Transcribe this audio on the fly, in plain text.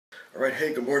All right,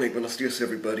 hey, good morning. Buenos dias,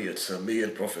 everybody. It's me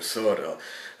and Profesor,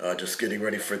 just getting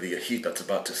ready for the heat that's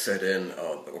about to set in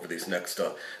over these next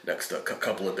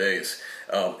couple of days.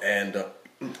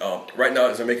 Right now,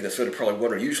 as I'm making this video, probably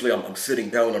wondering, usually I'm sitting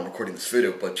down, I'm recording this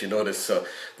video, but you notice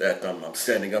that I'm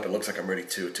standing up. It looks like I'm ready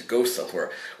to go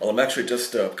somewhere. Well, I'm actually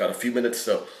just got a few minutes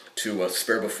to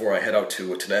spare before I head out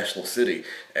to National City,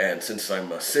 and since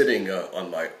I'm sitting on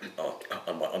my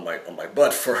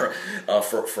butt for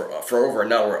over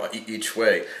an hour each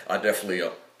way, I definitely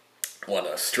want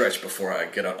to stretch before I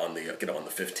get out on the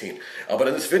 15th. But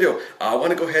in this video, I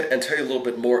want to go ahead and tell you a little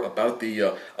bit more about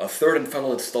the third and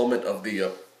final installment of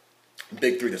the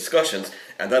Big Three discussions,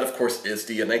 and that, of course, is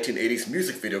the 1980s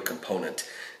music video component.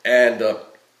 And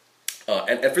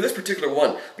for this particular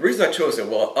one, the reason I chose it,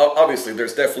 well, obviously,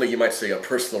 there's definitely, you might say, a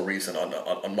personal reason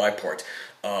on my part.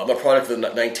 I'm a product of the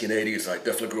 1980s. I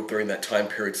definitely grew up during that time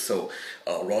period, so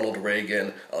Ronald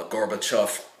Reagan,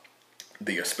 Gorbachev,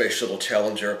 the Space Shuttle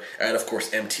Challenger, and of course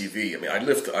MTV. I mean, I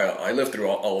lived through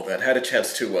all of that. Had a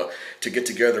chance to get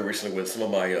together recently with some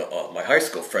of my high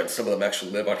school friends. Some of them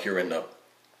actually live out here in the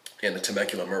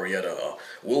Temecula, Murrieta,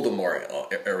 Wildomar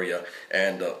area,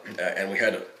 and we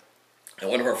had. And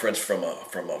one of our friends from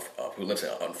who lives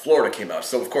in Florida came out.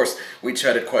 So of course we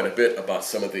chatted quite a bit about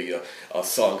some of the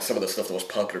songs, some of the stuff that was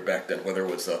popular back then, whether it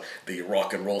was the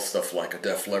rock and roll stuff like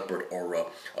Def Leppard or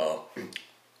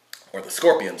the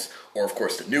Scorpions, or of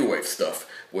course the new wave stuff,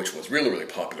 which was really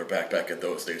popular back in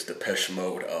those days. Depeche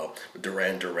Mode,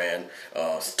 Duran Duran,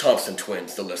 Thompson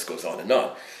Twins, the list goes on and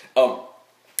on.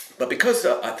 But because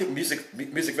I think music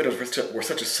videos were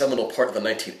such a seminal part of the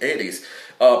 1980s,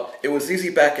 it was easy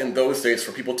back in those days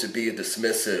for people to be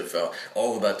dismissive.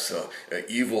 Oh, that's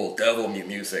evil, devil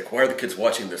music. Why are the kids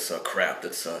watching this crap?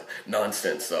 That's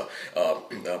nonsense.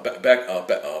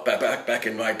 Back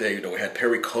in my day, we had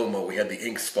Perry Como, we had the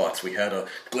Ink Spots, we had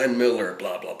Glenn Miller,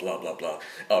 blah blah blah blah blah.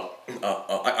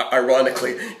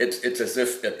 Ironically, it's as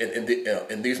if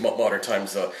in these modern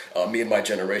times, me and my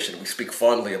generation, we speak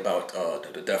fondly about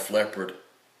the Def Leppard,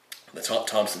 the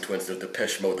Thompson Twins, the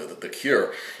Depeche Mode, the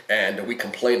Cure, and we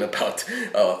complain about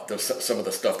some of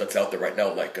the stuff that's out there right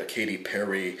now, like Katy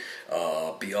Perry,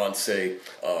 Beyonce,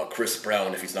 Chris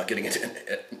Brown, if he's not getting into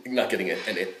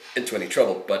any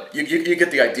trouble. But you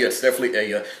get the idea. It's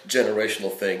definitely a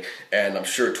generational thing, and I'm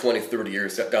sure 20, 30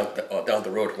 years down the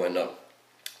road when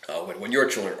your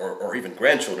children or even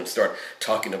grandchildren start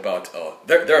talking about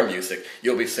their music,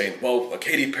 you'll be saying, well,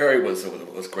 Katy Perry was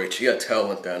great. She had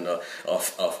talent, and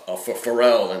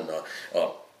Pharrell, and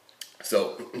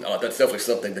so that's definitely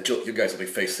something that you guys will be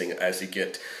facing as you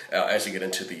get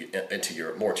into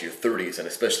your 30s, and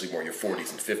especially more your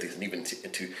 40s and 50s, and even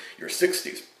into your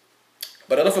 60s.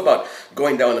 But enough about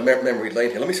going down the memory lane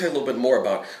here. Let me tell you a little bit more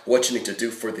about what you need to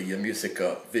do for the music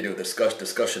video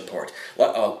discussion part.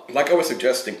 Like I was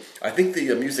suggesting, I think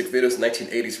the music videos in the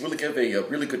 1980s really give a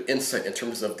really good insight in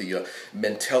terms of the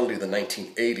mentality of the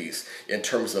 1980s, in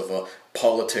terms of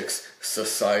politics,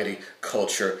 society,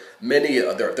 culture.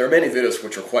 There are many videos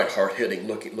which are quite hard-hitting,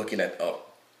 looking at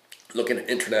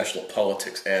international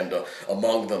politics, and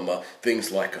among them things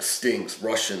like Sting's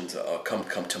Russians come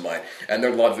to mind. And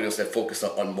there are a lot of videos that focus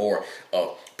on more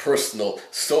personal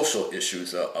social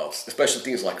issues, especially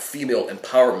things like female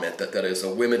empowerment, that is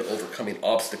women overcoming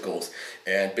obstacles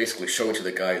and basically showing to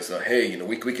the guys, hey,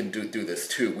 we can do this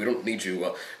too. We don't need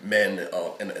you men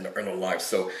in our lives.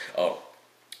 So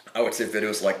I would say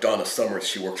videos like Donna Summer's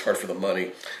She Worked Hard for the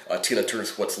Money, Tina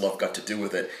Turner's What's Love Got to Do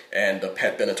with It, and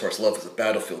Pat Benatar's Love is a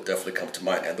Battlefield definitely come to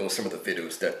mind, and those are some of the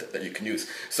videos that you can use.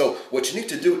 So what you need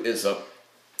to do is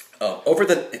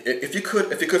if you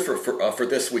could for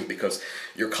this week, because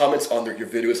your comments on your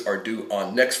videos are due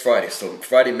on next Friday. So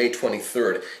Friday, May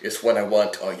 23rd is when I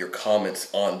want your comments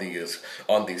on these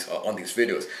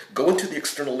videos. Go into the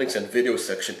external links and video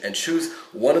section and choose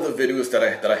one of the videos that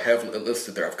I have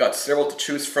listed there. I've got several to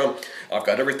choose from. I've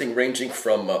got everything ranging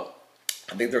from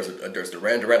I think there's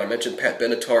Duran Duran. I mentioned Pat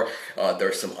Benatar.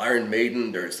 There's some Iron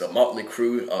Maiden. There's Motley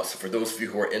Crue. So for those of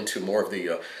you who are into more of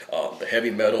the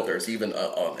heavy metal, there's even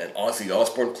an Ozzy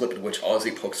Osbourne clip in which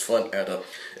Ozzy pokes fun at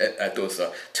those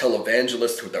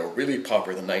televangelists that were really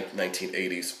popular in the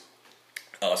 1980s.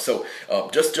 So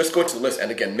just go to the list,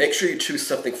 and again, make sure you choose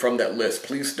something from that list.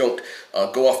 Please don't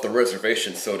go off the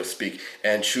reservation, so to speak,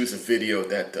 and choose a video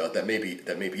that maybe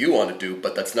you want to do,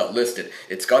 but that's not listed.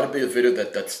 It's got to be a video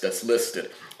that's listed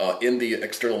in the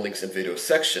external links and video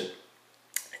section.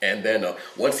 And then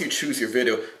once you choose your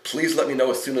video, please let me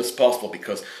know as soon as possible,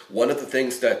 because one of the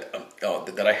things that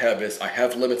I have is I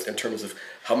have limits in terms of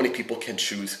how many people can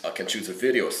choose a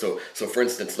video. So for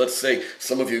instance, let's say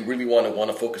some of you really want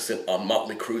to focus in on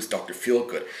Motley Crue's Dr.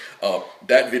 Feelgood.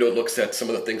 That video looks at some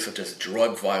of the things such as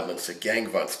drug violence, gang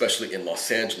violence, especially in Los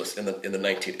Angeles in the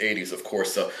 1980s. Of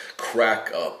course,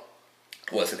 crack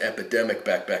was an epidemic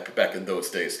back in those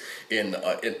days in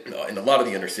a lot of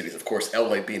the inner cities. Of course,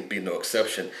 LA being no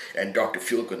exception. And Dr.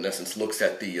 Feelgood, in essence, looks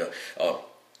at the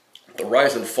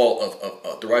rise and fall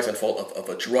of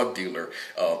a drug dealer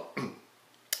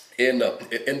in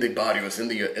the barrios, in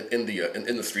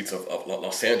the streets of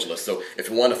Los Angeles. So if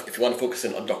you want to focus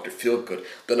in on Dr. Feelgood,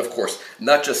 then of course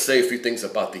not just say a few things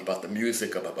about the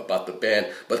music, about the band,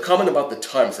 but comment about the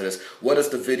times. That is, what is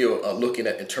the video looking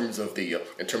at in terms of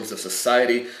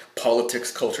society,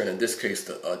 politics, culture, and in this case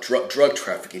the drug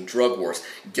trafficking, drug wars,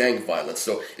 gang violence.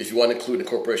 So if you want to include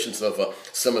incorporations of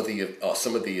some of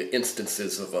the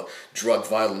instances of drug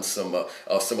violence, some of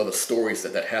the stories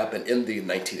that happened in the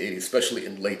 1980s, especially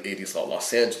in late 80s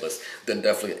Los Angeles, then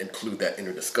definitely include that in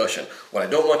your discussion. What I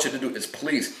don't want you to do is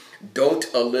please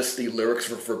don't list the lyrics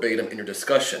verbatim in your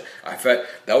discussion. In fact,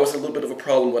 that was a little bit of a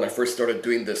problem when I first started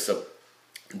doing this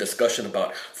discussion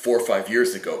about 4 or 5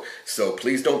 years ago. So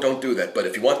please don't do that. But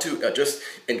if you want to just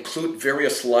include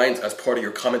various lines as part of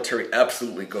your commentary,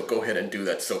 absolutely go ahead and do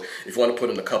that. So if you want to put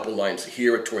in a couple lines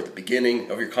here toward the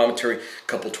beginning of your commentary, a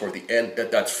couple toward the end,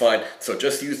 that's fine. So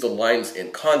just use the lines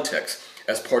in context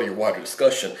as part of your wider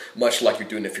discussion, much like you're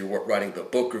doing if you're writing the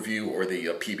book review or the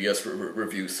PBS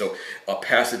review. So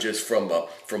passages from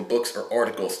books or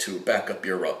articles to back up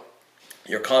your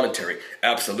commentary.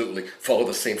 Absolutely follow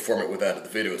the same format with that of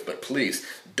the videos, but please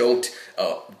don't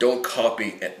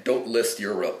copy and don't list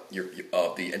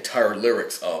the entire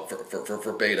lyrics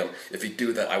verbatim. If you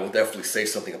do that, I will definitely say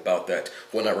something about that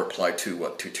when I reply to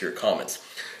your comments.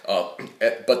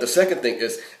 But the second thing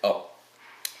is,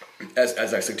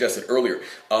 as I suggested earlier,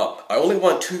 I only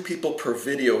want 2 people per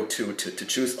video to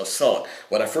choose a song.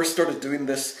 When I first started doing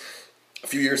this a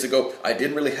few years ago, I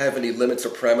didn't really have any limits or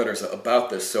parameters about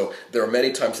this, so there are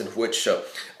many times in which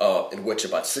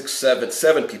about 6,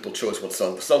 7 people chose one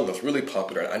song. The song that was really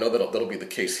popular, and I know that'll be the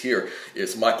case here,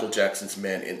 is Michael Jackson's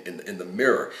Man in the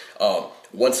Mirror.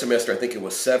 One semester, I think it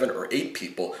was 7 or 8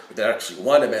 people that actually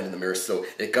wanted Man in the Mirror, so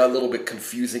it got a little bit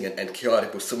confusing and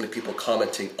chaotic with so many people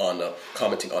commenting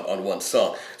on one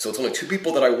song. So it's only 2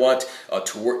 people that I want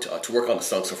to work on the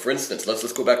song. So for instance,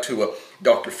 let's go back to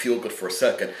Dr. Feelgood for a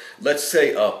second. Let's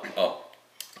say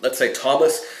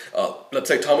Thomas,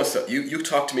 you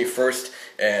talk to me first,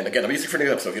 and again, I'm using for an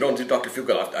example. So if you don't do Dr.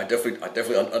 Feelgood, I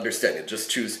definitely understand it.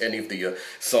 Just choose any of the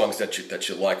songs that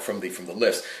you like from the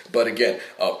list. But again,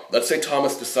 let's say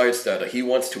Thomas decides that he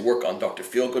wants to work on Dr.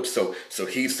 Feelgood, so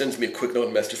he sends me a quick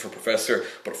note message from Profesor,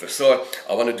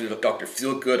 I want to do Dr.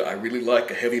 Feelgood. I really like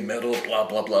heavy metal, blah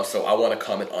blah blah. So I want to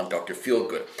comment on Dr.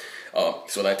 Feelgood.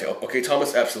 So then I tell, okay,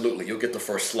 Thomas, absolutely, you'll get the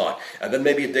first slot. And then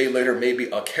maybe a day later,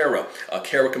 maybe Kara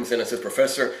comes in and says,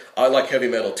 Professor, I like heavy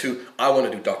metal too. I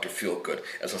want to do Dr. Feelgood.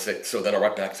 And so then I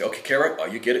write back and say, okay, Kara,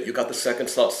 you get it. You got the second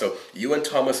slot. So you and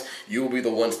Thomas, you will be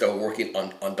the ones that are working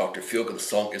on Dr. Feelgood. The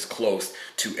song is closed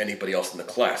to anybody else in the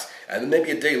class. And then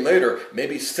maybe a day later,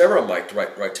 maybe Sarah might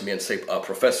write to me and say,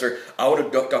 Professor, I want to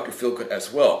do Dr. Feelgood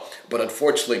as well. But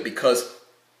unfortunately, because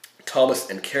Thomas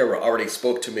and Kara already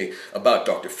spoke to me about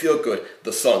Dr. Feelgood,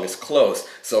 the song is closed.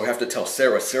 So I have to tell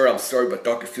Sarah, I'm sorry, but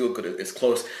Dr. Feelgood is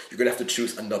closed. You're going to have to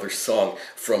choose another song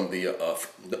from the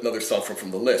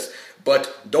list.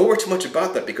 But don't worry too much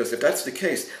about that, because if that's the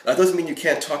case, that doesn't mean you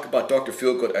can't talk about Dr.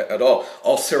 Feelgood at all.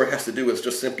 All Sarah has to do is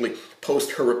just simply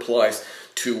post her replies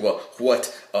to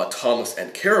what Thomas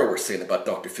and Kara were saying about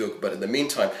Dr. Feelgood. But in the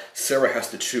meantime, Sarah has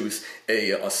to choose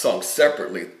a song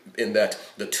separately, in that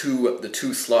the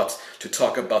two slots to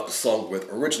talk about the song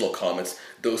with original comments,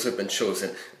 those have been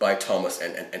chosen by Thomas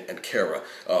and Kara.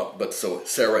 But so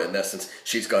Sarah, in essence,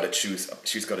 she's got to choose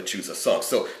a song.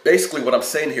 So basically, what I'm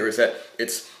saying here is that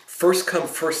it's first come,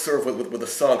 first serve with a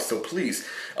song. So please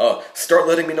start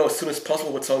letting me know as soon as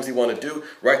possible what songs you want to do.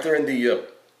 Right there in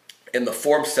the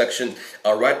form section,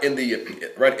 right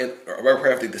where I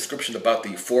have the description about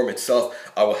the form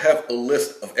itself, I will have a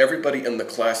list of everybody in the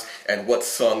class and what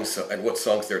songs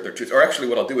they're choosing. Or actually,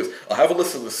 what I'll do is I'll have a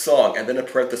list of the song, and then in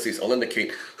parentheses I'll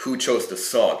indicate who chose the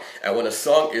song. And when a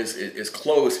song is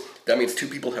closed, that means 2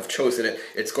 people have chosen it.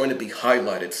 It's going to be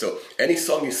highlighted. So any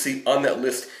song you see on that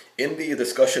list in the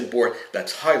discussion board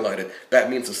that's highlighted, that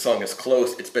means the song is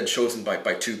closed. It's been chosen by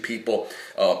 2 people.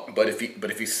 But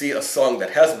if you see a song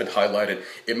that hasn't been highlighted,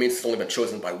 it means it's only been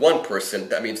chosen by 1 person.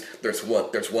 That means there's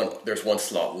one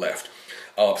slot left.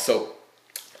 So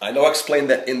I know I explained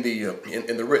that in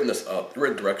the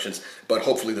written directions, but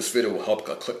hopefully this video will help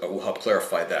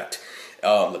clarify that.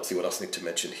 Let's see what else I need to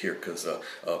mention here, because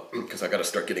I got to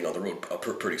start getting on the road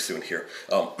pretty soon here.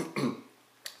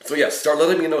 So yeah, start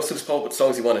letting me know as soon as possible what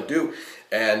songs you want to do,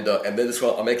 and then this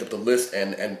will I'll make up the list,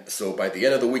 and so by the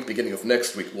end of the week, beginning of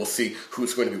next week, we'll see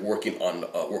who's going to be working on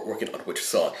which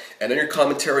song. And in your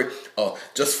commentary,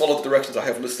 just follow the directions I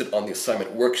have listed on the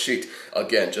assignment worksheet.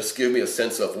 Again, just give me a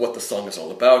sense of what the song is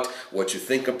all about, what you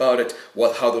think about it,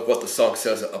 what the song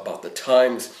says about the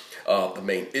times. The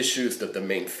main issues, the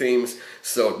main themes.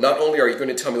 So not only are you going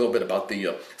to tell me a little bit about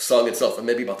the song itself and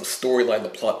maybe about the storyline, the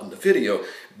plot in the video,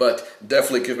 but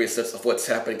definitely give me a sense of what's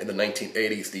happening in the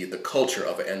 1980s, the culture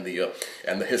of it, and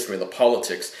the history and the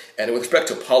politics. And with respect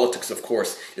to politics, of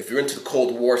course, if you're into the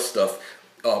Cold War stuff,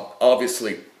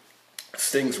 obviously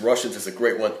Sting's Russians is a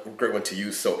great one to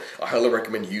use, so I highly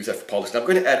recommend you use that for politics. Now I'm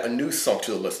going to add a new song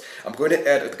to the list. I'm going to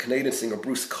add the Canadian singer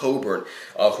Bruce Cockburn,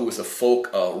 who is a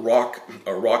folk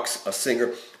rock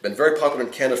singer, been very popular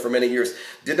in Canada for many years.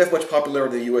 Didn't have much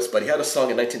popularity in the U.S., but he had a song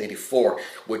in 1984,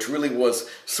 which really was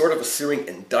sort of a searing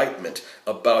indictment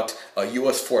about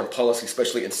U.S. foreign policy,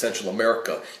 especially in Central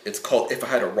America. It's called If I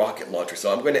Had a Rocket Launcher.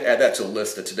 So I'm going to add that to the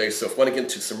list today. So if you want to get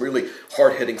into some really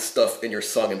hard-hitting stuff in your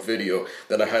song and video,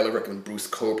 then I highly recommend Bruce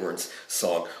Cockburn's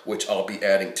song, which I'll be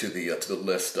adding to the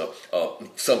list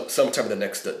sometime in the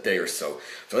next day or so.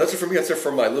 So that's it for me. That's it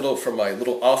for my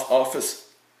little office.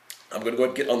 I'm going to go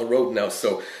and get on the road now,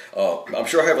 so I'm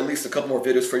sure I have at least a couple more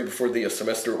videos for you before the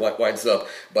semester winds up.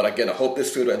 But again, I hope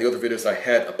this video and the other videos I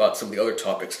had about some of the other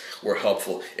topics were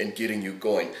helpful in getting you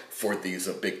going for these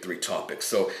big three topics.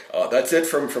 So that's it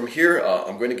from here.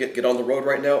 I'm going to get on the road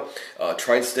right now,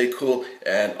 try and stay cool,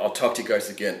 and I'll talk to you guys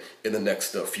again in the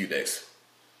next few days.